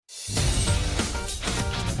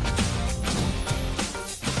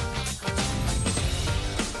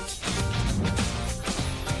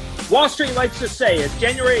Wall Street likes to say, as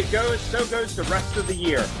January goes, so goes the rest of the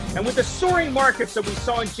year. And with the soaring markets that we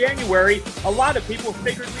saw in January, a lot of people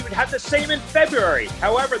figured we would have the same in February.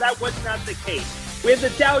 However, that was not the case. We had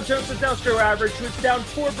the Dow Jones Industrial Average, which was down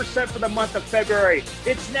 4% for the month of February.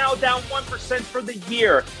 It's now down 1% for the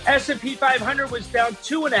year. S&P 500 was down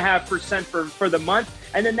 2.5% for the month,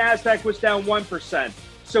 and the NASDAQ was down 1%.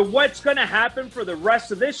 So what's going to happen for the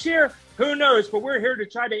rest of this year? Who knows? But we're here to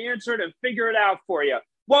try to answer it and figure it out for you.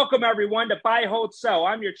 Welcome, everyone, to Buy, Hold, Sell.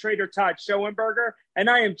 I'm your trader, Todd Schoenberger, and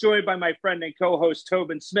I am joined by my friend and co-host,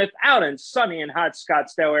 Tobin Smith, out in sunny and hot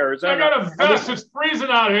Scottsdale, Arizona. I got a vest. It's freezing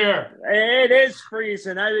out here. It is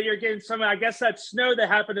freezing. You're getting some, I guess, that snow that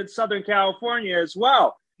happened in Southern California as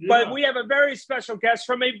well. Yeah. But we have a very special guest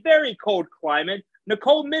from a very cold climate.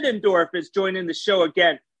 Nicole Middendorf is joining the show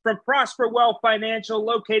again from Prosper Wealth Financial,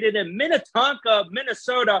 located in Minnetonka,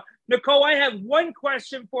 Minnesota. Nicole, I have one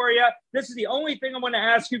question for you. This is the only thing I want to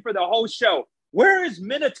ask you for the whole show. Where is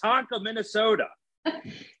Minnetonka, Minnesota?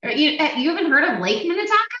 You haven't heard of Lake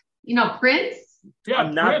Minnetonka? You know, Prince? Yeah,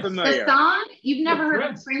 I'm not familiar. The song? You've never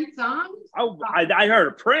heard of Prince song? Oh, I heard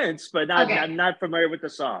of Prince, but I'm not familiar with the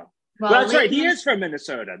song. Well, that's right. He is from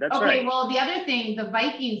Minnesota. That's right. Okay, well, the other thing, the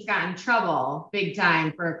Vikings got in trouble big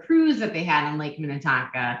time for a cruise that they had in Lake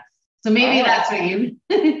Minnetonka. So maybe that's what you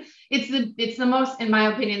it's the most, in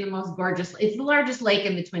my opinion, the most gorgeous. It's the largest lake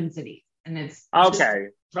in the Twin Cities. And it's okay.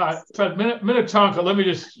 Todd, Minnetonka, let me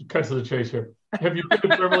just cut to the chase here. Have you been to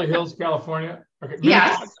Beverly Hills, California? Okay.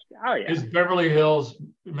 Yes. Oh, yeah. Is Beverly Hills,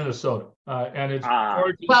 Minnesota. And it's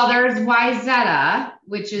gorgeous. Well, there's Wayzata,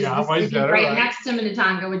 which is right next to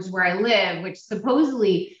Minnetonka, which is where I live, which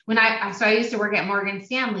supposedly I used to work at Morgan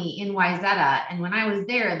Stanley in Wayzata. And when I was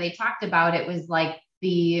there, they talked about it was like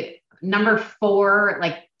the number 4,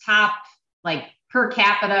 like top, like per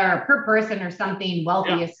capita or per person or something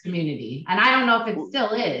wealthiest community. And I don't know if it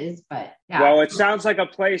still is, but yeah. Well, it sounds like a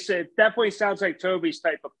place. It definitely sounds like Toby's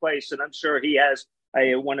type of place. And I'm sure he has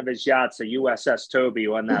one of his yachts, a USS Toby,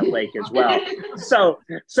 on that lake as well. So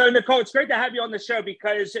Nicole, it's great to have you on the show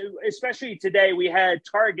because especially today we had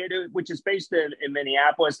Target, which is based in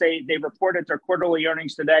Minneapolis. They reported their quarterly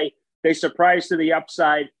earnings today. They surprised to the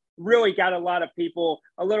upside. Really got a lot of people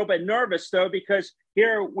a little bit nervous, though, because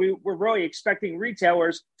here we're really expecting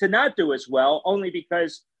retailers to not do as well, only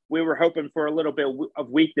because we were hoping for a little bit of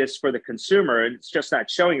weakness for the consumer, and it's just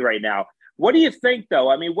not showing right now. What do you think,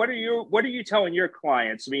 though? I mean, what are you telling your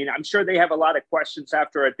clients? I mean, I'm sure they have a lot of questions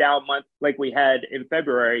after a down month like we had in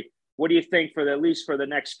February. What do you think at least for the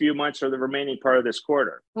next few months or the remaining part of this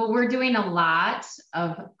quarter? Well, we're doing a lot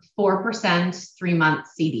of 4% 3-month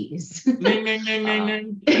CDs. Ding, ding, ding,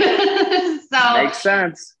 ding, ding. So makes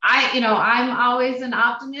sense. I'm always an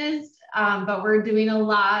optimist, but we're doing a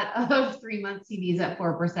lot of 3-month CDs at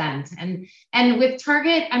 4%. And with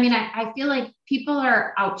Target, I mean, I feel like people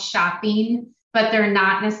are out shopping, but they're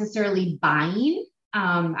not necessarily buying.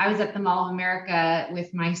 I was at the Mall of America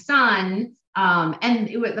with my son. And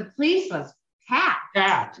the place was packed.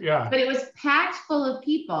 Yeah. But it was packed full of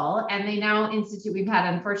people. And they now we've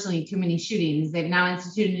had, unfortunately, too many shootings. They've now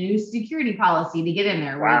instituted a new security policy to get in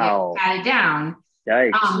there where they pat it down.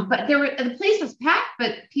 Yikes. But the place was packed,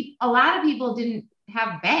 but a lot of people didn't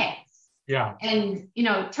have bags. Yeah. And,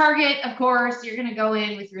 Target, of course, you're going to go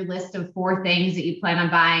in with your list of 4 things that you plan on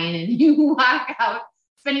buying and you walk out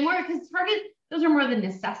spending more because Target, those are more the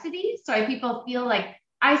necessities. So people feel like,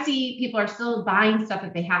 I see people are still buying stuff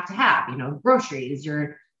that they have to have, groceries,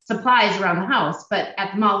 your supplies around the house. But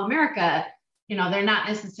at the Mall of America, they're not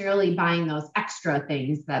necessarily buying those extra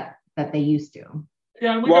things that they used to.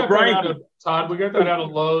 Yeah, and we got that out of Todd. We got that out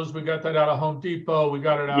of Lowe's. We got that out of Home Depot. We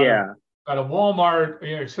got it out of Walmart,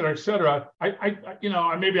 et cetera, et cetera.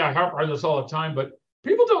 Maybe I harp on this all the time, but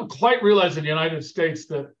people don't quite realize in the United States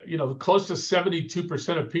that, close to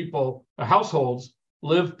 72% of people, households,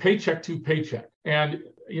 live paycheck to paycheck. And,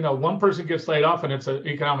 one person gets laid off and it's an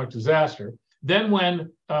economic disaster. Then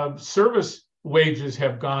when service wages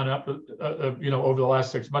have gone up, over the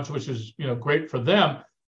last 6 months, which is, great for them,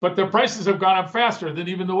 but their prices have gone up faster than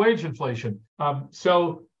even the wage inflation. That's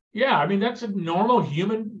a normal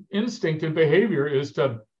human instinct and behavior is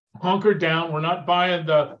to hunker down. We're not buying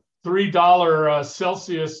the $3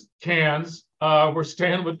 Celsius cans. We're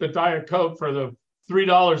staying with the Diet Coke for the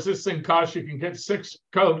 $3 this thing costs, you can get 6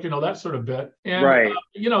 Coke, that sort of bit. And, right.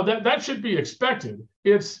 That should be expected.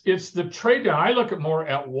 It's the trade down. I look more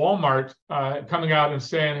at Walmart coming out and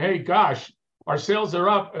saying, hey, gosh, our sales are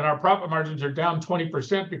up and our profit margins are down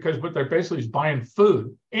 20% because what they're basically is buying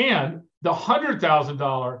food. And the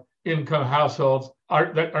 $100,000 income households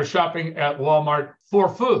that are shopping at Walmart for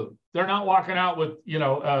food. they're not walking out with,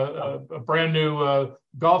 a brand new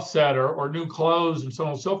golf set or new clothes and so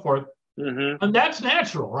on and so forth. Mm-hmm. And that's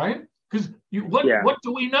natural, right? Because what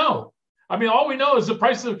do we know? I mean, all we know is the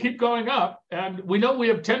prices will keep going up, and we know we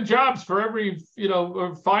have 10 jobs for every,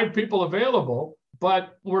 5 people available,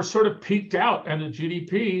 but we're sort of peaked out in the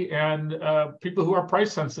GDP and people who are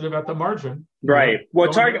price sensitive at the margin. Right. Well,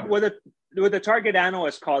 Target with the Target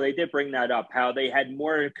analyst call, they did bring that up, how they had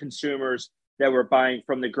more consumers that were buying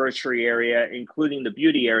from the grocery area, including the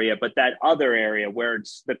beauty area, but that other area where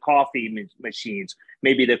it's the coffee machines,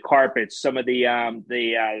 maybe the carpets, some of the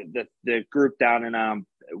group down in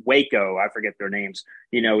Waco, I forget their names,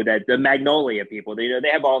 that the Magnolia people, they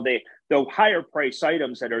have all the higher price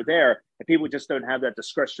items that are there, and people just don't have that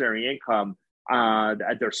discretionary income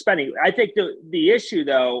that they're spending. I think the issue,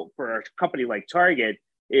 though, for a company like Target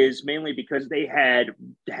is mainly because they had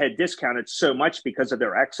discounted so much because of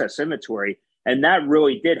their excess inventory, and that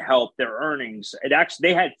really did help their earnings.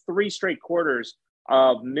 They had 3 straight quarters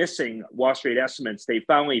of missing Wall Street estimates. They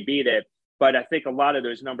finally beat it. But I think a lot of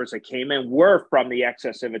those numbers that came in were from the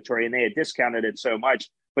excess inventory, and they had discounted it so much,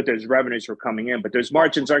 but those revenues were coming in. But those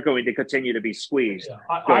margins are going to continue to be squeezed. Yeah.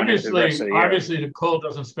 Obviously, Nicole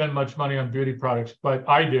doesn't spend much money on beauty products, but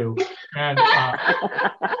I do, and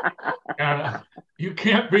you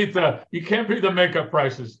can't beat the makeup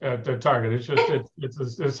prices at the Target. It's just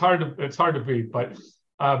it's hard to beat, but.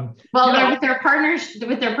 With their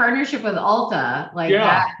partnership with Ulta,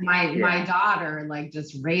 that, my daughter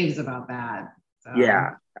just raves about that. So.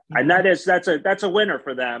 Yeah, and that's a winner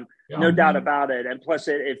for them, no doubt about it. And plus,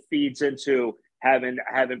 it feeds into having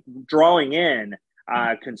drawing in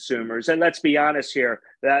consumers. And let's be honest here,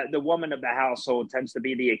 the woman of the household tends to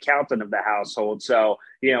be the accountant of the household. So,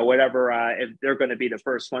 whatever, if they're going to be the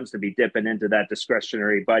first ones to be dipping into that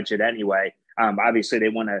discretionary budget anyway, obviously they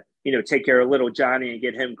want to, take care of little Johnny and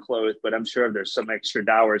get him clothed. But I'm sure there's some extra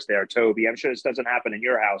dollars there, Toby. I'm sure this doesn't happen in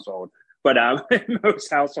your household, but in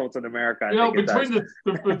most households in America, between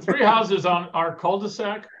the 3 houses on our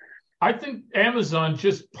cul-de-sac, I think Amazon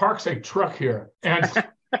just parks a truck here and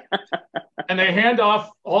and they hand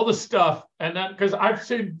off all the stuff. And then, because I've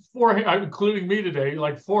seen 4, including me today,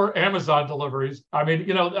 4 Amazon deliveries. I mean,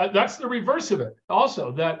 that's the reverse of it.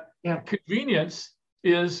 Also, that convenience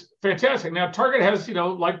is fantastic. Now, Target has,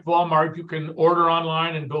 like Walmart, you can order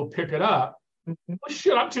online and go pick it up. Mm-hmm. Well,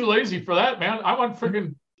 shit, I'm too lazy for that, man. I want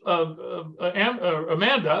freaking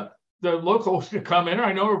Amanda, the local, to come in.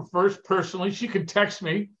 I know her first personally. She can text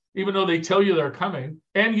me, even though they tell you they're coming,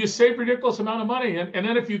 and you save ridiculous amount of money. And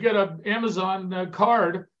then if you get an Amazon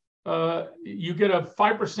card, you get a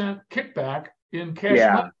 5% kickback in cash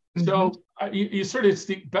money. Mm-hmm. So you sort of, it's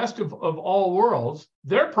the best of all worlds.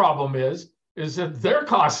 Their problem is that their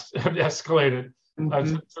costs have escalated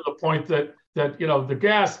to the point that the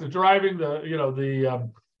gas, the driving, the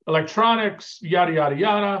electronics, yada yada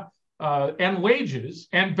yada, and wages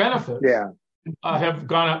and benefits have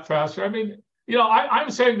gone up faster. I mean.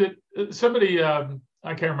 I'm saying that somebody, I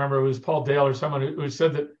can't remember, it was Paul Dale or someone who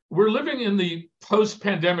said that we're living in the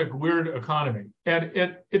post-pandemic weird economy. And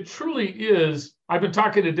it truly is. I've been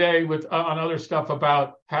talking today on other stuff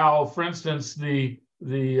about how, for instance, the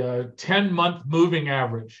 10-month moving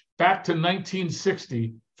average back to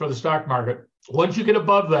 1960 for the stock market, once you get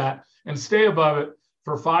above that and stay above it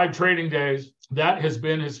for 5 trading days, that has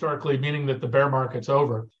been historically meaning that the bear market's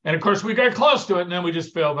over. And of course, we got close to it, and then we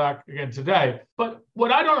just fell back again today. But what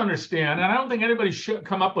I don't understand, and I don't think anybody should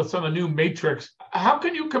come up with some new matrix, how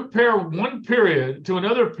can you compare one period to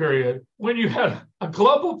another period when you had a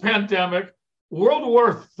global pandemic, World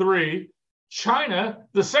War III, China,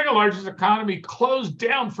 the second largest economy, closed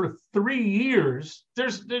down for 3 years?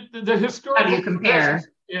 There's the historical. How do you compare?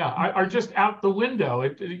 Are just out the window.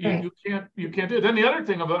 You can't do it. Then the other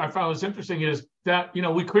thing I found was interesting is that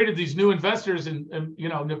we created these new investors, and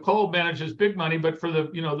Nicole manages big money, but for the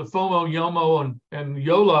the FOMO, YOMO, and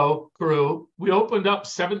YOLO crew, we opened up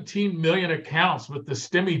 17 million accounts with the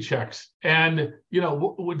stimmy checks. And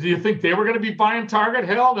do you think they were going to be buying Target?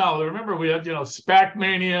 Hell no. Remember, we had SPAC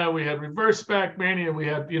mania, we had reverse SPAC mania, we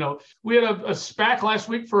had a SPAC last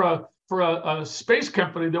week for a space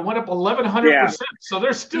company that went up 1,100%. So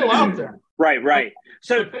they're still out there. Right.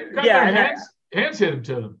 So hands hit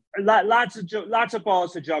to them. Lots of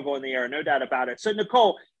balls to juggle in the air, no doubt about it. So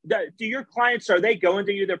Nicole, do your clients, are they going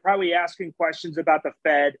to you? They're probably asking questions about the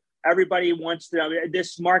Fed. Everybody wants to know.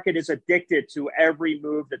 This market is addicted to every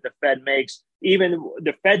move that the Fed makes, even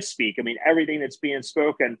the Fed speak. I mean, everything that's being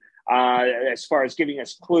spoken as far as giving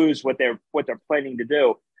us clues what they're planning to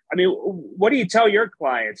do. I mean, what do you tell your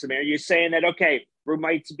clients? I mean, are you saying that, okay, we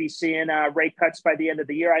might be seeing rate cuts by the end of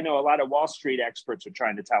the year? I know a lot of Wall Street experts are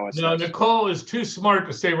trying to tell us. No, this. Nicole is too smart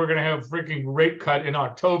to say we're going to have a freaking rate cut in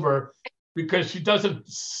October, because she doesn't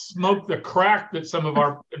smoke the crack that some of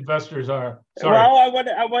our investors are. Sorry. Well, I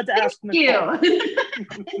want to ask Nicole. You.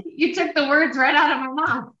 You took the words right out of my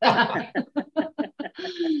mouth.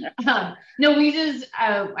 No,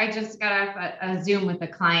 I just got off a Zoom with a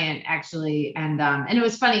client actually, and it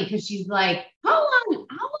was funny because she's like, how long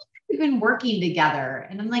have we been working together?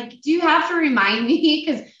 And I'm like, do you have to remind me?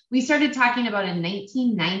 Because we started talking about in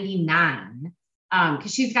 1999,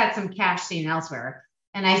 because she's got some cash sitting elsewhere.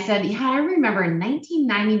 And I said, yeah, I remember in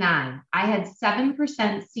 1999, I had 7%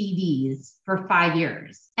 CDs for 5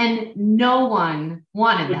 years and no one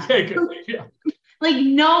wanted them. Take it. Yeah. Like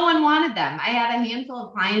no one wanted them. I had a handful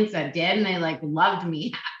of clients that did, and they like loved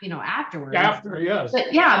me, afterwards. Yes.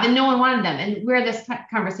 But yeah, but no one wanted them. And where this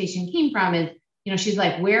conversation came from is, she's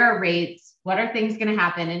like, where are rates? What are things going to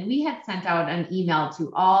happen? And we had sent out an email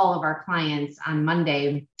to all of our clients on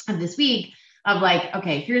Monday of this week of like,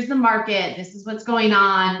 okay, here's the market. This is what's going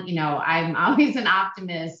on. I'm always an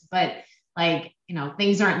optimist, but like,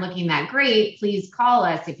 things aren't looking that great. Please call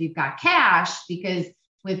us if you've got cash, because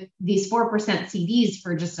with these 4% CDs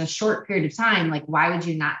for just a short period of time, like, why would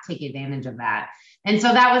you not take advantage of that? And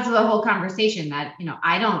so that was the whole conversation that,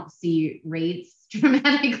 I don't see rates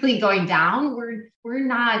dramatically going down. We're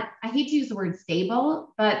not, I hate to use the word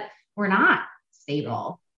stable, but we're not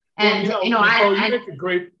stable. And Nicole,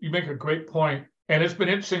 you make a great point. And it's been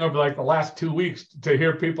interesting over like the last 2 weeks to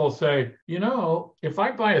hear people say, if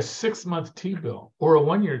I buy a 6-month T-bill or a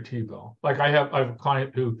 1-year T-bill, like I have a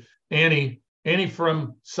client who, Annie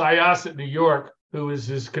from Syosset, New York, who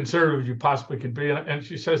is as conservative as you possibly can be. And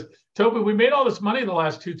she says, Toby, we made all this money the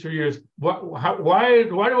last 2-3 years. Why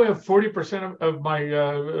do I have 40% of my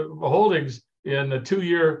holdings in the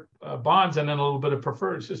 2-year bonds and then a little bit of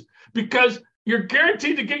preferred? It's just because you're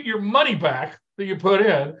guaranteed to get your money back that you put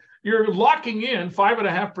in. You're locking in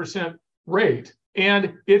 5.5% rate,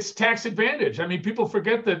 and it's tax advantage. I mean, people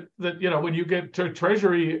forget that when you get to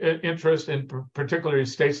Treasury interest, in particularly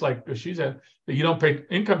states like she's in, that you don't pay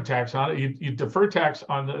income tax on it. You defer tax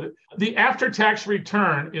on the after-tax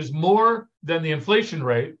return is more than the inflation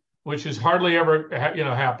rate, which is hardly ever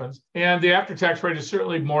happens, and the after-tax rate is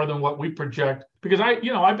certainly more than what we project. Because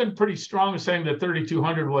I've been pretty strong in saying that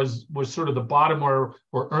 3,200 was sort of the bottom where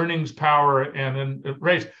earnings power and then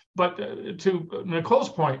rates. But to Nicole's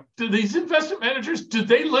point, do these investment managers, do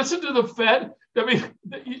they listen to the Fed? I mean,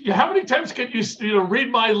 how many times can you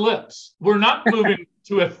read my lips? We're not moving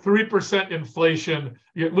to a 3% inflation.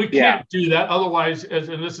 We can't do that. Otherwise,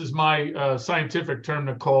 and this is my scientific term,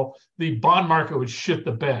 Nicole, the bond market would shit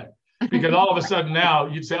the bed. Because all of a sudden now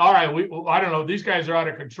you'd say, all right, I don't know, these guys are out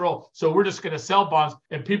of control, so we're just going to sell bonds.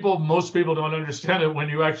 And most people don't understand it. When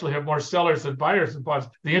you actually have more sellers than buyers in bonds,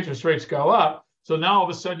 the interest rates go up. So now all of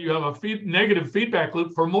a sudden you have a negative feedback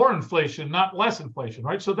loop for more inflation, not less inflation,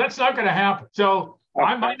 right? So that's not going to happen. So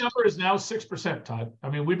my number is now 6%, Todd. I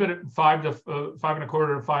mean, we've been at 5 to 5.25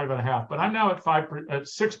 to 5.5, but I'm now at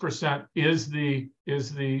 6% is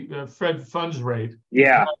the Fed funds rate.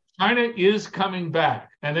 Yeah. China is coming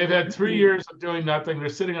back, and they've had 3 years of doing nothing. They're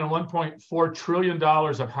sitting on $1.4 trillion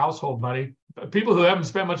of household money. People who haven't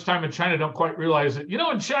spent much time in China don't quite realize it.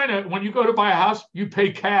 In China, when you go to buy a house, you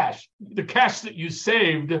pay cash, the cash that you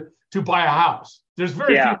saved to buy a house. There's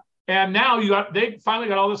very few. And now they finally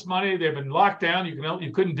got all this money. They've been locked down.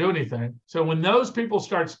 You couldn't do anything. So when those people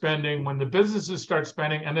start spending, when the businesses start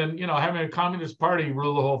spending, and then having a communist party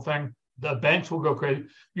rule the whole thing, the banks will go crazy.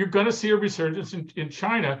 You're going to see a resurgence in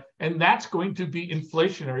China, and that's going to be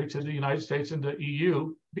inflationary to the United States and the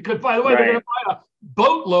EU. Because, by the way, they're going to buy a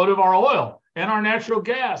boatload of our oil and our natural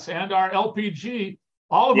gas and our LPG,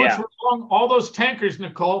 all of which were long, all those tankers,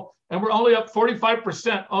 Nicole, and we're only up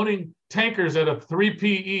 45% owning tankers at a 3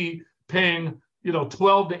 PE, paying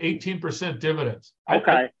 12 to 18% dividends.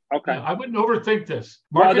 Okay. I wouldn't overthink this.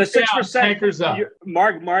 Well, the 6% tankers up.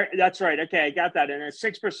 Mark, that's right. Okay, I got that. And a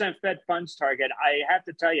 6% Fed funds target. I have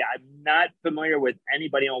to tell you, I'm not familiar with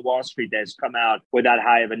anybody on Wall Street that's come out with that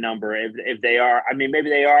high of a number. If they are, I mean, maybe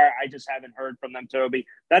they are. I just haven't heard from them, Toby.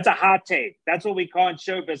 That's a hot take. That's what we call in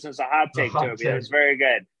show business a hot take, Toby. That was very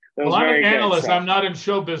good. Well, I'm an analyst. I'm not in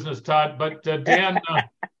show business, Todd. But Dan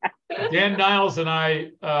Niles and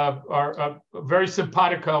I are very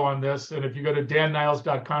simpatico on this. And if you go to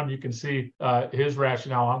danniles.com, you can see his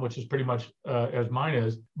rationale on, which is pretty much as mine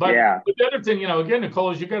is. But the other thing, again,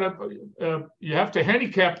 Nicole, is you have to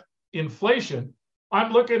handicap inflation.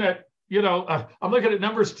 I'm looking at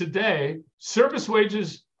numbers today. Service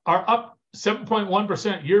wages are up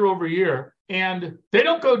 7.1% year over year, and they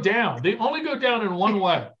don't go down. They only go down in one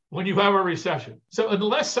way, when you have a recession. So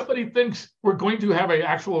unless somebody thinks we're going to have an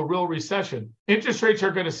actual real recession, interest rates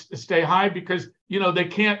are going to stay high because, they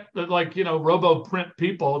can't, robo print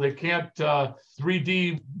people. They can't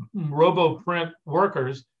 3D robo print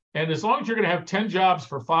workers. And as long as you're going to have 10 jobs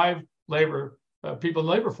for 5 people in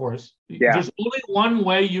labor force, there's only one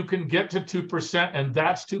way you can get to 2%, and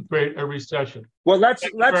that's to create a recession. Well, let's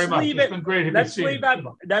leave it. It's been great. Let's leave it.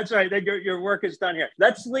 That's right. Your work is done here.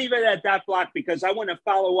 Let's leave it at that block, because I want to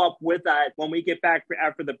follow up with that when we get back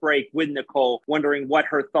after the break with Nicole, wondering what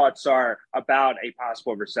her thoughts are about a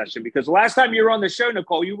possible recession. Because the last time you were on the show,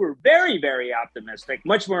 Nicole, you were very, very optimistic,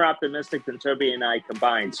 much more optimistic than Toby and I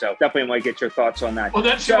combined. So definitely want to get your thoughts on that. Well,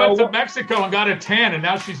 then she went to Mexico and got a tan, and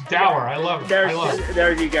now she's dour. I love it.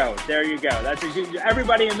 There you go. There you go. That's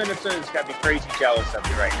everybody in Minnesota's got to be crazy jealous of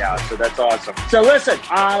you right now. So that's awesome. So listen,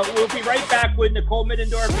 we'll be right back with Nicole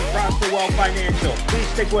Middendorf from Prosper Wealth Financial. Please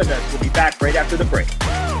stick with us. We'll be back right after the break.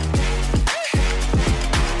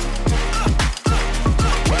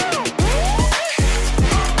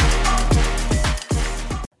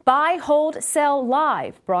 Buy, Hold, Sell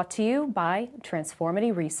Live, brought to you by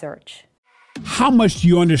Transformity Research. How much do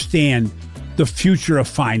you understand the future of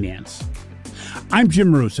finance? I'm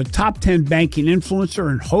Jim Roos, a top 10 banking influencer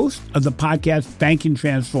and host of the podcast Banking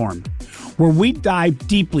Transformed, where we dive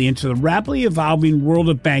deeply into the rapidly evolving world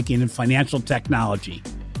of banking and financial technology.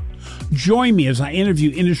 Join me as I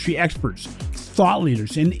interview industry experts, thought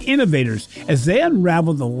leaders, and innovators as they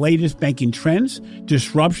unravel the latest banking trends,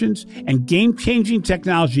 disruptions, and game-changing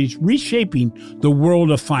technologies reshaping the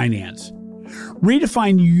world of finance.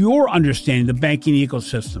 Redefine your understanding of the banking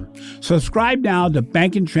ecosystem. Subscribe now to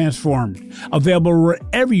Banking Transformed, available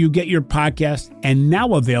wherever you get your podcast and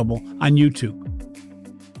now available on YouTube.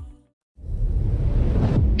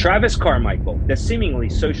 Travis Carmichael, the seemingly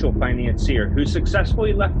social financier who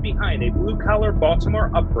successfully left behind a blue-collar Baltimore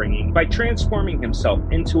upbringing by transforming himself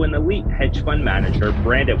into an elite hedge fund manager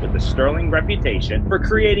branded with a sterling reputation for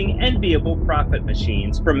creating enviable profit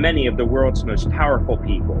machines for many of the world's most powerful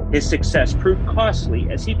people. His success proved costly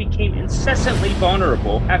as he became incessantly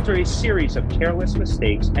vulnerable after a series of careless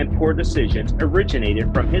mistakes and poor decisions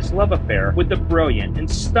originated from his love affair with the brilliant and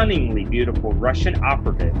stunningly beautiful Russian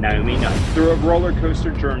operative Naomi Knight. Through a roller coaster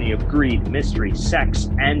journey of greed, mystery, sex,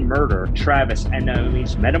 and murder, Travis and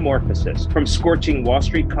Naomi's metamorphosis from scorching Wall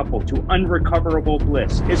Street couple to unrecoverable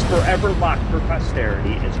bliss is forever locked for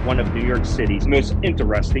posterity as one of New York City's most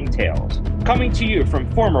interesting tales. Coming to you from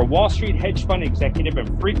former Wall Street hedge fund executive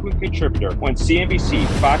and frequent contributor on CNBC,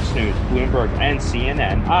 Fox News, Bloomberg, and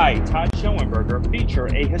CNN, I, Todd Schoenberger, feature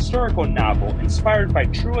a historical novel inspired by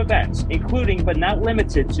true events, including but not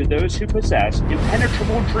limited to those who possess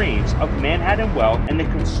impenetrable dreams of Manhattan wealth and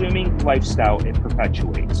the consuming lifestyle it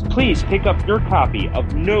perpetuates. Please pick up your copy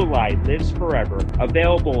of No Lie Lives Forever,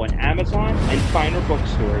 available on Amazon and finer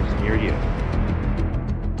bookstores near you.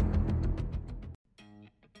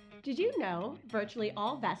 Did you know virtually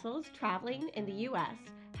all vessels traveling in the U.S.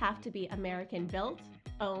 have to be American built,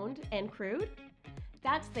 owned, and crewed?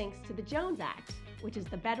 That's thanks to the Jones Act, which is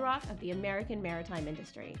the bedrock of the American maritime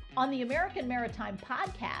industry. On the American Maritime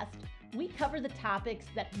Podcast, we cover the topics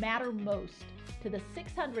that matter most to the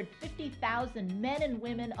 650,000 men and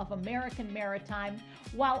women of American maritime,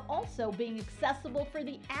 while also being accessible for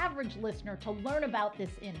the average listener to learn about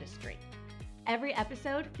this industry. Every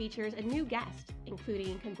episode features a new guest,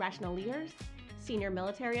 including congressional leaders, senior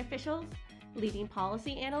military officials, leading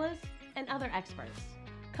policy analysts, and other experts.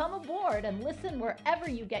 Come aboard and listen wherever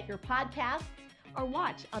you get your podcasts, or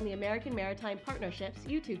watch on the American Maritime Partnership's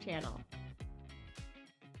YouTube channel.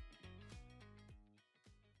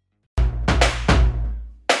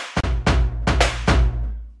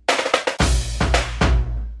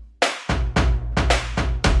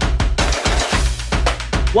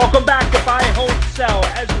 Welcome back to Buy, Hold, Sell.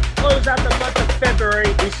 As we close out the month of February,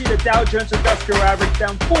 we see the Dow Jones Industrial Average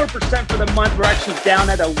down 4% for the month. We're actually down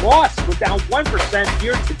at a loss. We're down 1%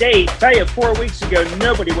 year to date. Tell you, 4 weeks ago,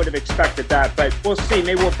 nobody would have expected that, but we'll see.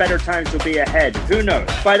 Maybe better times will be ahead. Who knows?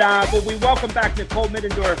 But we welcome back Nicole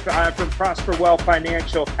Middendorf from Prosper Wealth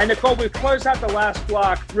Financial. And Nicole, we closed out the last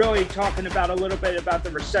block really talking about a little bit about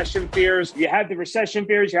the recession fears. You have the recession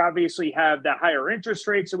fears. You obviously have the higher interest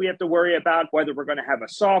rates that we have to worry about, whether we're going to have a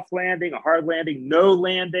soft landing, a hard landing, no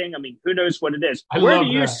landing. I mean, who knows what it is?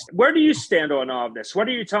 Where do you stand on all of this? What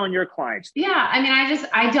are you telling your clients? Yeah, I mean,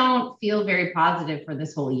 I don't feel very positive for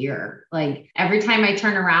this whole year. Like every time I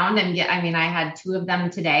turn around and I had 2 of them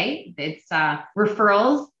today. It's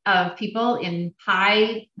referrals of people in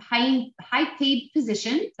high paid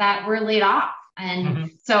positions that were laid off.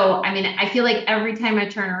 And so, I mean, I feel like every time I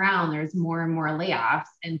turn around, there's more and more layoffs,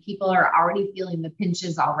 and people are already feeling the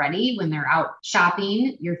pinches already when they're out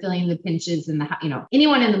shopping. You're feeling the pinches in the,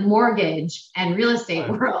 anyone in the mortgage and real estate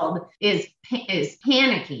world is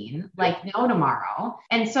panicking like no tomorrow.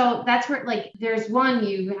 And so that's where, like, there's one,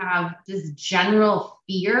 you have this general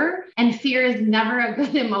fear, and fear is never a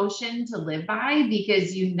good emotion to live by,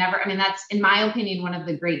 because that's, in my opinion, one of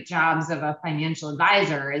the great jobs of a financial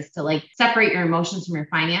advisor is to like separate your emotions from your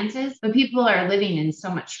finances. But people are living in so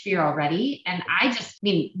much fear already. And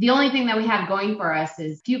the only thing that we have going for us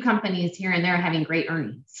is few companies here and there having great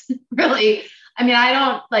earnings. Really. I mean, I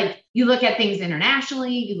don't like, you look at things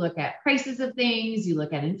internationally, you look at prices of things, you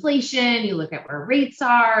look at inflation, you look at where rates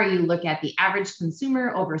are, you look at the average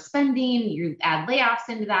consumer overspending, you add layoffs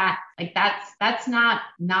into that. Like that's not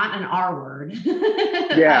an R word.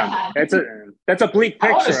 Yeah, that's a bleak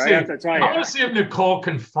picture. I have to tell you. I want to see if Nicole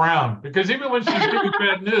can frown, because even when she's giving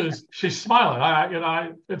bad news, she's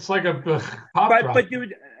smiling. It's like a pop drop.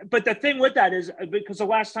 But the thing with that is, because the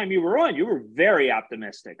last time you were on, you were very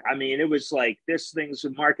optimistic. I mean, it was like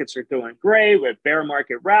markets are doing great with bear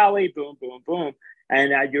market rally, boom, boom, boom.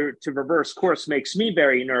 And to reverse course makes me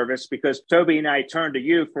very nervous, because Toby and I turned to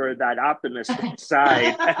you for that optimistic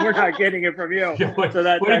side, and we're not getting it from you. Yeah, way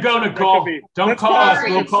to go, Nicole. Don't call us,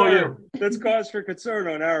 we'll call you. That's cause for concern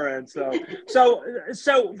on our end. So,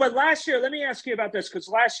 but last year, let me ask you about this, because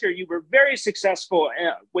last year you were very successful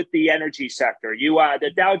with the energy sector.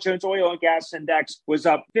 The Dow Jones Oil and Gas Index was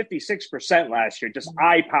up 56% last year, just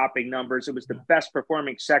eye-popping numbers. It was the best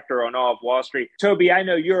performing sector on all of Wall Street. Toby, I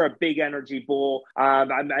know you're a big energy bull.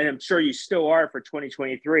 I'm sure you still are for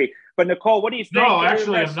 2023. But Nicole, what do you think? No,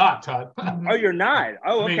 actually, I'm not, Todd. Oh, you're not?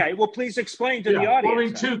 Oh, okay. Well, please explain to the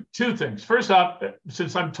audience. Well, two things. First off,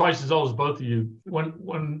 since I'm twice as old as both of you,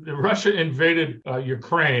 when Russia invaded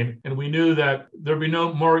Ukraine, and we knew that there'd be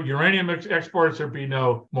no more uranium exports, there'd be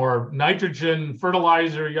no more nitrogen,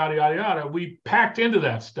 fertilizer, yada, yada, yada, we packed into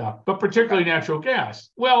that stuff, but particularly natural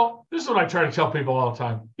gas. Well, this is what I try to tell people all the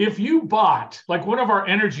time. If you bought like one of our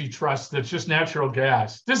energy trusts that's just natural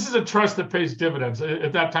gas, this is a trust that pays dividends.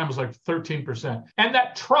 At that time, it was like 13%. And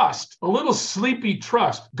that trust, a little sleepy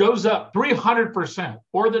trust, goes up 300%.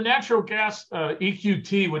 Or the natural gas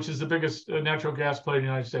EQT, which is the biggest natural gas play in the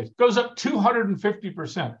United States, goes up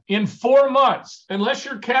 250%. In 4 months, unless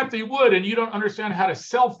you're Kathy Wood and you don't understand how to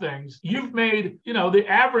sell things, you've made, the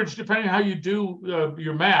average, depending on how you do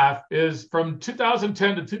your math, is from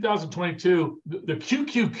 2010 to 2022, the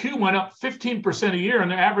QQQ went up 15% a year,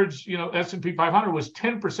 and the average, S&P 500 was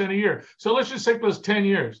 10% a year. So let's just take those 10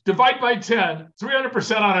 years. Divide by 10,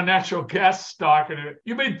 300% on a natural gas stock, and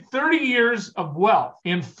you made 30 years of wealth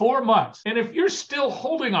in 4 months. And if you're still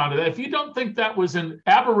holding on to that, if you don't think that was an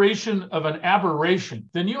aberration of an aberration,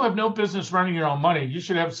 then you have no business running your own money. You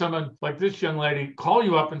should have someone like this young lady call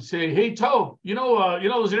you up and say, "Hey, Tobe,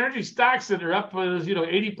 those energy stocks that are up,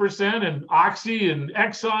 80%, and Oxy and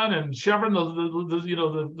Exxon and Chevron,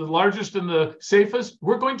 the largest and the safest,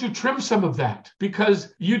 we're going to trim some of that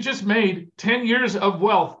because you just made 10 years of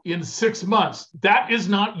wealth in 6 months." That is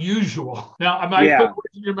not usual. Now, am I putting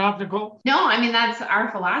words in your mouth, Nicole? No, I mean, that's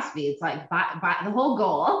our philosophy. It's like buy, the whole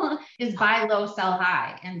goal is buy low, sell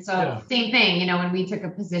high. And so same thing, when we took a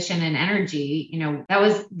position in energy, that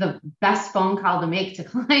was the best phone call to make to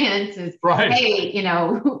clients is, hey,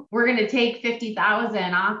 we're going to take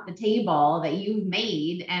 50,000 off the table that you've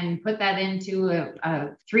made and put that into a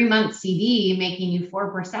 3-month CD, making you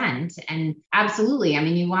 4%. And absolutely, I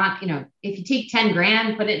mean, you want, if you take 10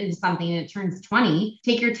 grand, put it into something and it turns 20,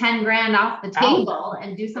 take your 10 grand off the table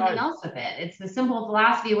and do something else with it. It's the simple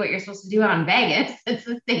philosophy of what you're supposed to do on Vegas. It's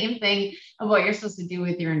the same thing of what you're supposed to do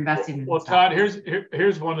with your investing. Well, Todd,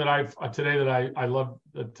 here's one that I love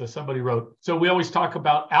that somebody wrote. So we always talk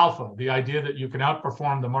about alpha, the idea that you can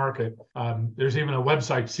outperform the market. There's even a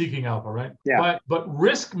website, Seeking Alpha, right? Yeah. But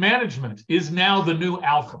risk management is now the new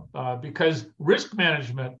alpha because risk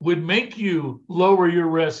management would make you lower your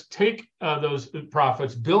risk, take those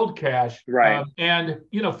profits, build cash. Right. And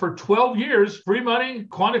for 12 years, free money,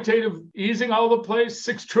 quantitative easing all over the place,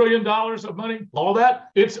 $6 trillion of money, all that.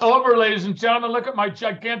 It's over, ladies and gentlemen. Look at my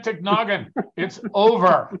gigantic noggin. It's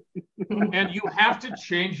over. And you have to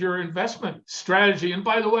change your investment strategy. And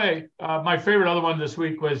by the way, my favorite other one this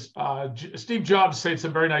week was Steve Jobs said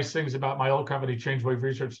some very nice things about my old company, ChangeWave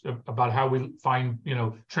Research, about how we find,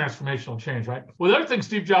 transformational change, right? Well, the other thing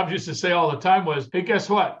Steve Jobs used to say all the time was, hey, guess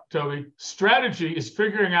what, Toby? Strategy is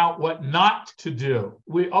figuring out what not to do.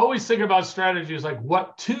 We always think about strategy as like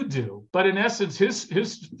what to do. But in essence, his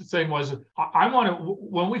thing was,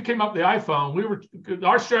 when we came up with the iPhone,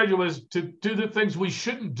 our strategy was to do the things we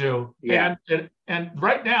shouldn't do. Yeah. And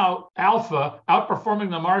right now, alpha, outperforming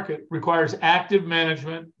the market, requires active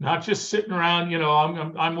management, not just sitting around,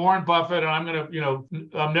 I'm Warren Buffett and I'm going to,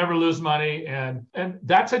 I'll never lose money. And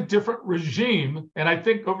that's a different regime. And I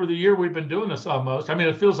think over the year we've been doing this almost. I mean,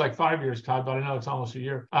 it feels like 5 years, Todd, but I know it's almost a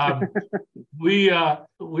year.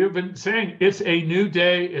 We've been saying it's a new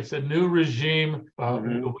day. It's a new regime.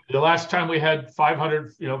 The last time we had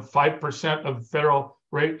 5% of federal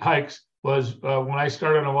rate hikes was when I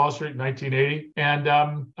started on Wall Street in 1980.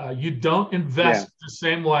 And you don't invest the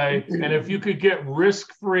same way. And if you could get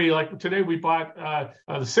risk-free, like today we bought the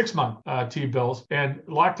 6-month T-bills and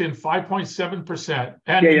locked in 5.7%.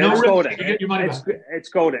 And no risk golden. To get your money back. It's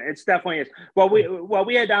golden. It's definitely is. Well, we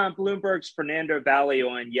had Bloomberg's Fernando Valle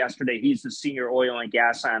on yesterday. He's the senior oil and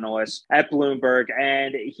gas analyst at Bloomberg.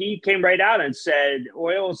 And he came right out and said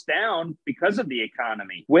oil's down because of the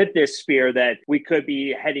economy, with this fear that we could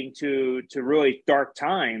be heading to really dark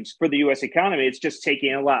times for the U.S. economy. It's just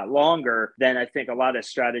taking a lot longer than I think a lot of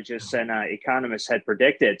strategists and economists had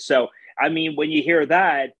predicted. So, I mean, when you hear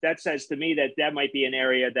that says to me that might be an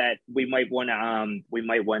area that we might want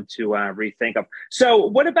to rethink of. So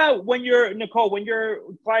what about Nicole, when your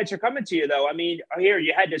clients are coming to you, though? I mean, here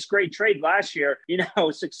you had this great trade last year,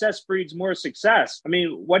 success breeds more success. I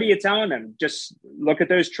mean, what are you telling them? Just look at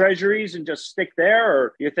those treasuries and just stick there,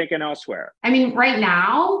 or you're thinking elsewhere? I mean, right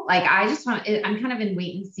now, I'm kind of in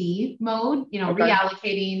wait and see mode,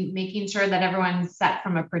 reallocating, making sure that everyone's set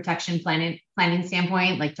from a protection planning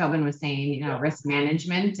standpoint. Like Tobin was saying, risk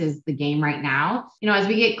management is the game right now. As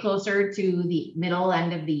we get closer to the middle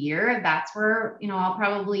end of the year, that's where, I'll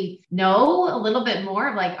probably know a little bit more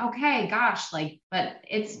of like, okay, gosh, but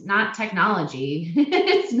it's not technology.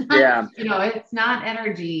 It's not, it's not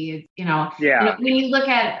energy. It's, when you look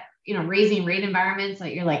at, raising rate environments,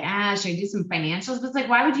 like you're like, should I do some financials? But it's like,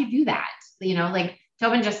 why would you do that? Like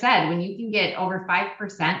Tobin just said, when you can get over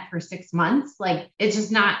 5% for 6 months,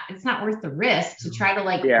 it's not worth the risk to try to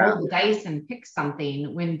roll the dice and pick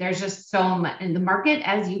something when there's just so much in the market,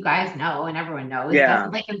 as you guys know, and everyone knows,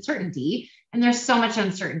 doesn't like uncertainty. And there's so much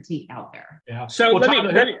uncertainty out there. Yeah. So let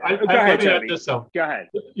me add this though. Go ahead.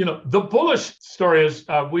 The bullish story is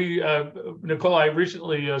Nicole, I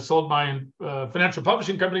recently sold my financial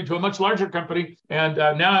publishing company to a much larger company. And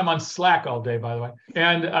now I'm on Slack all day, by the way.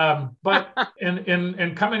 And but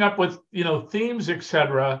in coming up with, themes, et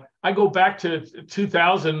cetera, I go back to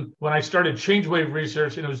 2000 when I started ChangeWave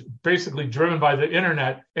Research, and it was basically driven by the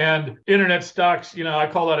internet and internet stocks. I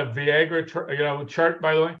call that a Viagra chart,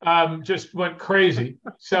 by the way, just went crazy.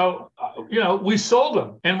 So, we sold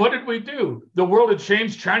them. And what did we do? The world had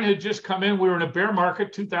changed. China had just come in. We were in a bear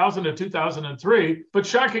market, 2000 to 2003. But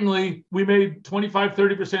shockingly, we made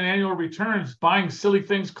 25-30% annual returns buying silly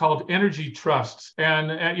things called energy trusts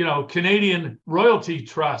and Canadian royalty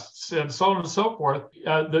trusts and so on and so forth.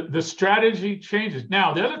 The strategy changes.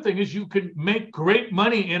 Now, the other thing is you can make great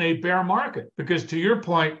money in a bear market because, to your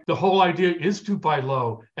point, the whole idea is to buy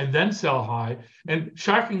low and then sell high. And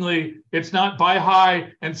shockingly, it's not buy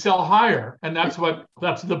high and sell higher. And that's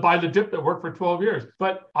the buy the dip that worked for 12 years.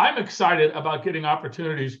 But I'm excited about getting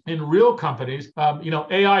opportunities in real companies.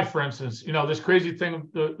 AI, for instance, this crazy thing,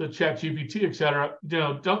 the chat GPT, et cetera,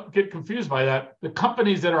 don't get confused by that. The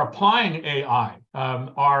companies that are applying AI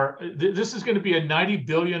this is going to be a $90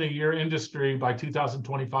 billion a year industry by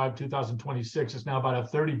 2025, 2026. It's now about a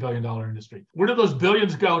 $30 billion industry. Where do those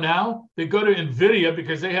billions go now? They go to NVIDIA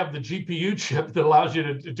because they have the GPU chip that allows you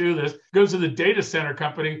to do this. Goes to the data center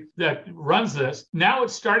company that runs this. Now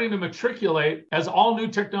it's starting to matriculate, as all new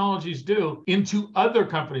technologies do, into other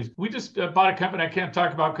companies. We just bought a company I can't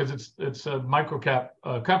talk about because it's a microcap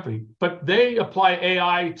company, but they apply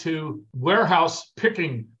AI to warehouse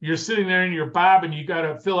picking. You're sitting there in your BAB and you got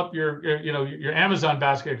to fill up your Amazon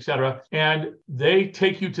basket, et cetera. And they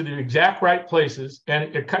take you to the exact right places,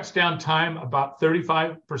 and it cuts down time about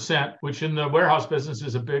 35%, which in the warehouse business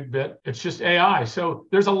is a big bit. It's just AI. So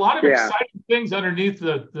there's a lot of exciting things underneath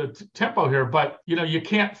the tempo here, but you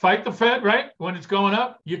can't fight the Fed, right? When it's going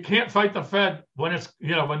up, you can't fight the Fed when it's,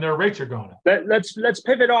 when their rates are going up. Let's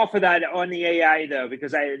pivot off of that on the AI though,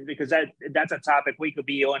 because that's a topic we could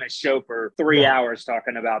be on a show for 3 hours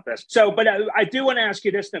talking about this. So, but I do want to ask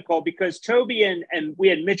you this, Nicole, because Toby and we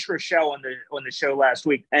had Mitch Rochelle on the show last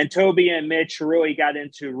week, and Toby and Mitch really got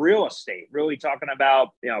into real estate, really talking about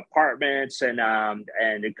apartments and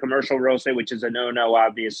commercial real estate, which is a no-no,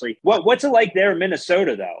 obviously. What's it like there in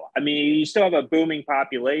Minnesota, though? I mean, you still have a booming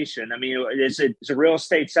population. I mean, is the real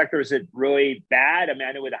estate sector, is it really bad? I mean,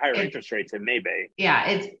 I know with the higher interest rates, it may be.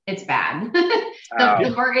 Yeah, it's bad.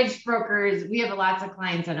 The mortgage brokers, we have lots of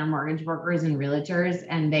clients that are mortgage brokers and realtors,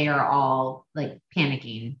 and they are all like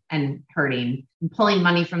panicking and hurting, and pulling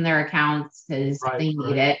money from their accounts because they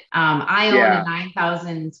need it. I own a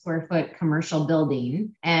 9,000 square foot commercial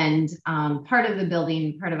building, and part of the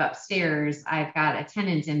building, part of upstairs, I've got a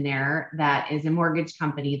tenant in there that is a mortgage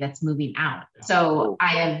company that's moving out. So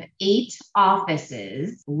I have 8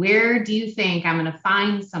 offices. Where do you think I'm going to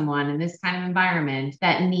find someone in this kind of environment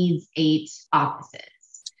that needs 8 offices?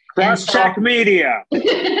 Cross-check media.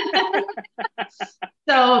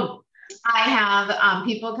 So I have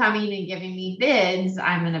people coming and giving me bids.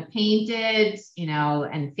 I'm going to paint it,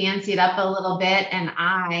 and fancy it up a little bit. And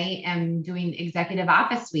I am doing executive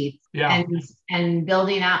office suites and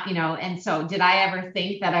building out, and so did I ever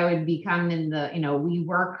think that I would become in the,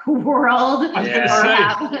 WeWork world or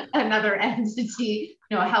have another entity,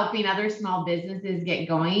 helping other small businesses get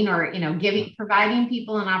going, or, providing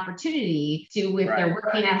people an opportunity to, if they're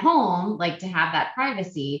working at home, like to have that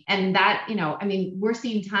privacy. And that, we're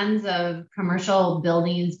seeing tons of commercial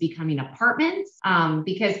buildings becoming apartments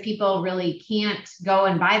because people really can't go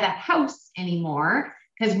and buy that house anymore.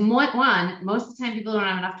 Because one, most of the time people don't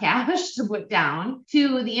have enough cash to put down.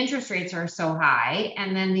 2, the interest rates are so high.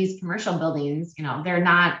 And then these commercial buildings, they're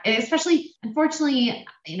not, especially, unfortunately,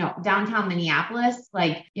 downtown Minneapolis,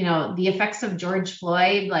 like, the effects of George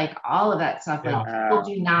Floyd, like all of that stuff,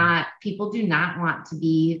 like people do not want to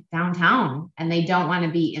be downtown, and they don't want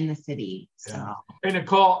to be in the city. So. Hey,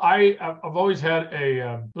 Nicole, I've always had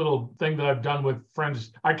a little thing that I've done with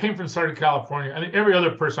friends. I came from Southern California. I think every other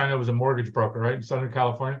person I know was a mortgage broker, right, in Southern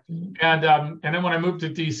California. And then when I moved to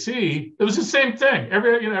DC, it was the same thing.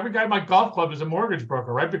 Every guy at my golf club is a mortgage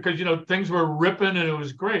broker, right? Because things were ripping and it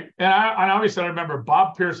was great. And I always said, I remember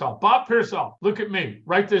Bob Pearsall. Bob Pearsall, look at me.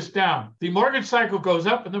 Write this down. The mortgage cycle goes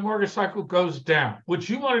up and the mortgage cycle goes down. What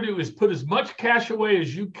you want to do is put as much cash away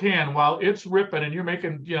as you can while it's ripping and you're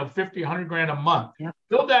making 50, 100 grand a month. Yep.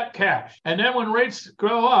 Build that cash. And then when rates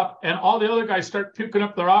go up and all the other guys start puking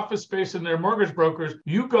up their office space and their mortgage brokers,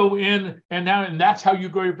 you go in and that's how you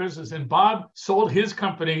grow your business. And Bob sold his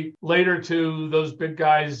company later to those big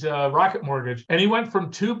guys, Rocket Mortgage. And he went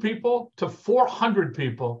from 2 people to 400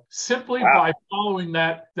 people simply by following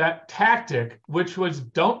that tactic, which was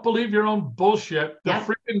don't believe your own bullshit. The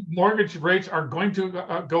freaking mortgage rates are going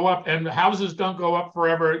to go up, and houses don't go up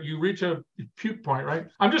forever. You reach a puke point, right?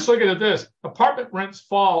 I'm just looking at this. Apartment rents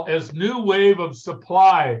fall as new wave of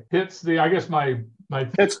supply hits the, I guess my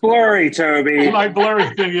it's blurry, Toby. My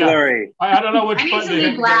blurry thing, yeah. Blurry. I don't know which I need button some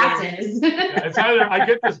new glasses. It's either I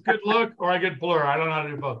get this good look or I get blur. I don't know how to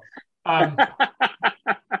do both.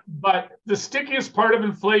 But the stickiest part of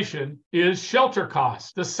inflation is shelter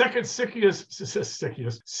costs. The second stickiest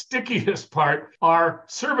part are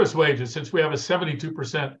service wages, since we have a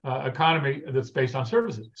 72% economy that's based on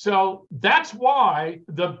services. So that's why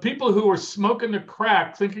the people who are smoking the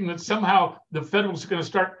crack, thinking that somehow the Fed was going to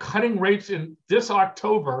start cutting rates in this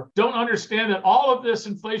October, don't understand that all of this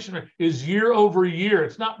inflation is year over year.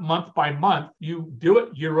 It's not month by month. You do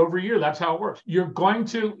it year over year. That's how it works. You're going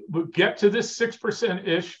to get to this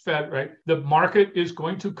 6%-ish Fed, right? The market is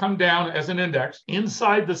going to come down as an index.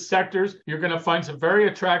 Inside the sectors, you're going to find some very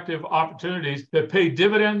attractive opportunities that pay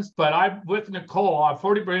dividends. But I'm with Nicole.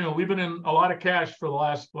 We've been in a lot of cash for the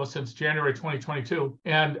last, since January 2022.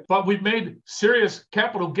 But we've made serious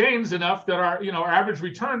capital gains enough that our average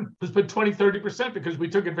return has been 20-30% because we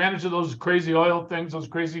took advantage of those crazy oil things, those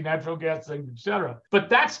crazy natural gas things, et cetera. But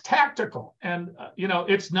that's tactical. And,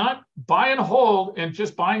 it's not buy and hold, and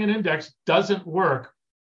just buying an index doesn't work.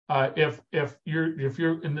 If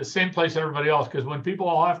you're in the same place everybody else, because when people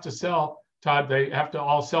all have to sell, Todd, they have to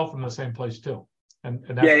all sell from the same place too. And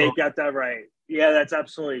that's you got that right. Yeah, that's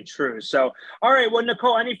absolutely true. So, all right. Well,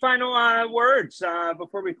 Nicole, any final words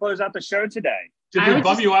before we close out the show today? Did we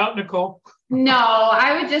bum you out, Nicole? No,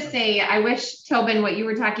 I would just say, I wish, Tobin, what you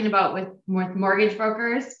were talking about with mortgage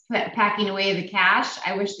brokers, packing away the cash,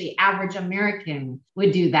 I wish the average American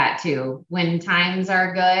would do that too. When times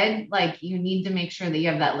are good, like, you need to make sure that you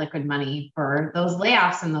have that liquid money for those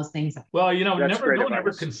layoffs and those things. Well, no one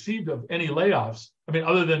ever conceived of any layoffs. I mean,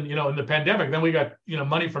 other than, in the pandemic, then we got,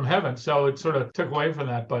 money from heaven. So it sort of took away from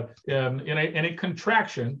that. But in a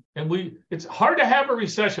contraction, and it's hard to have a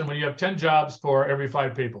recession when you have 10 jobs for for every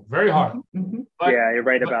 5 people. Very hard. But, yeah, you're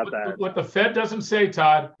right about that. What the Fed doesn't say,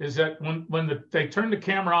 Todd, is that when they turn the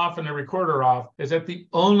camera off and the recorder off, is that the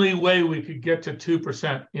only way we could get to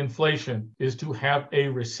 2% inflation is to have a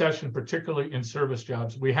recession, particularly in service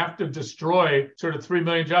jobs. We have to destroy sort of 3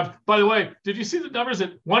 million jobs. By the way, did you see the numbers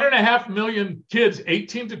that 1.5 million kids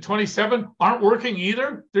 18 to 27 aren't working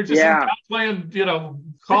either? They're just playing,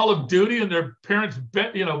 Call of Duty in their parents'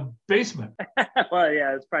 basement. Well,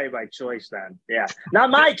 yeah, it's probably by choice then. Yeah,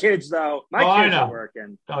 not my kids though. My kids are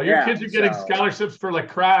working. Oh, your kids are getting scholarships for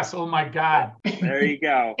lacrosse. Oh my God. There you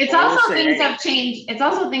go. It's also things have changed. It's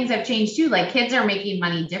also things have changed too. Like kids are making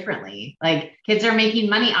money differently. Like kids are making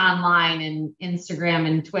money online and Instagram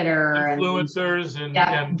and Twitter. Influencers and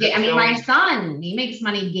my son, he makes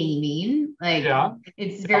money gaming. Like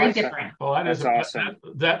it's very different. Well, that's awesome.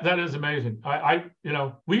 That is amazing.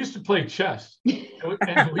 We used to play chess.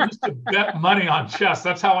 And we used to bet money on chess.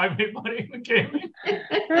 That's how I made money in the gaming.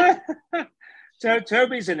 So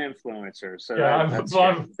Toby's an influencer. So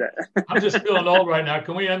I'm just feeling old right now.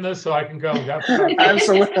 Can we end this so I can go?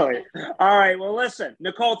 Absolutely. All right. Well, listen,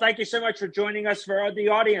 Nicole, thank you so much for joining us. For the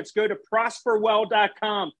audience, go to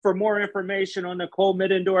prosperwell.com for more information on Nicole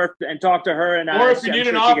Middendorf and talk to her. And or if you need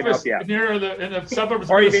an office near in the suburbs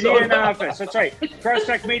or if you need an office. That's right.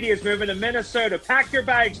 Crosscheck Media is moving to Minnesota. Pack your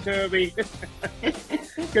bags, Toby.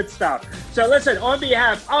 Good stuff. So listen, on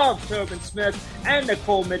behalf of Tobin Smith and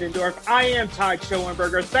Nicole Middendorf, I am Todd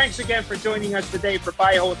Schoenberger. Thanks again for joining us today for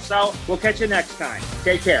Buy, Hold, Sell. We'll catch you next time.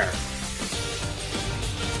 Take care.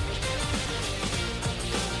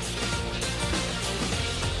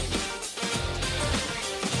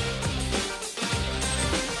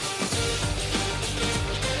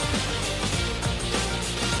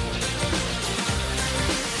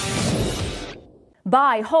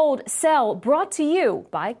 Buy, Hold, Sell, brought to you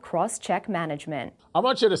by Crosscheck Management. I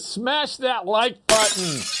want you to smash that like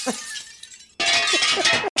button.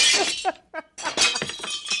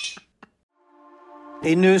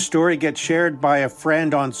 A news story gets shared by a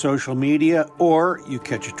friend on social media, or you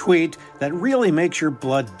catch a tweet that really makes your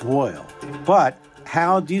blood boil. But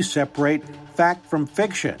how do you separate fact from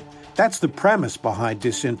fiction? That's the premise behind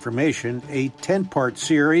Disinformation, a 10-part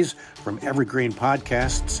series from Evergreen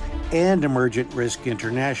Podcasts and Emergent Risk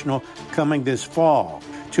International coming this fall.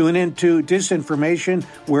 Tune into Disinformation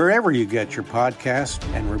wherever you get your podcasts.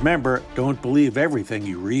 And remember, don't believe everything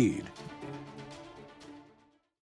you read.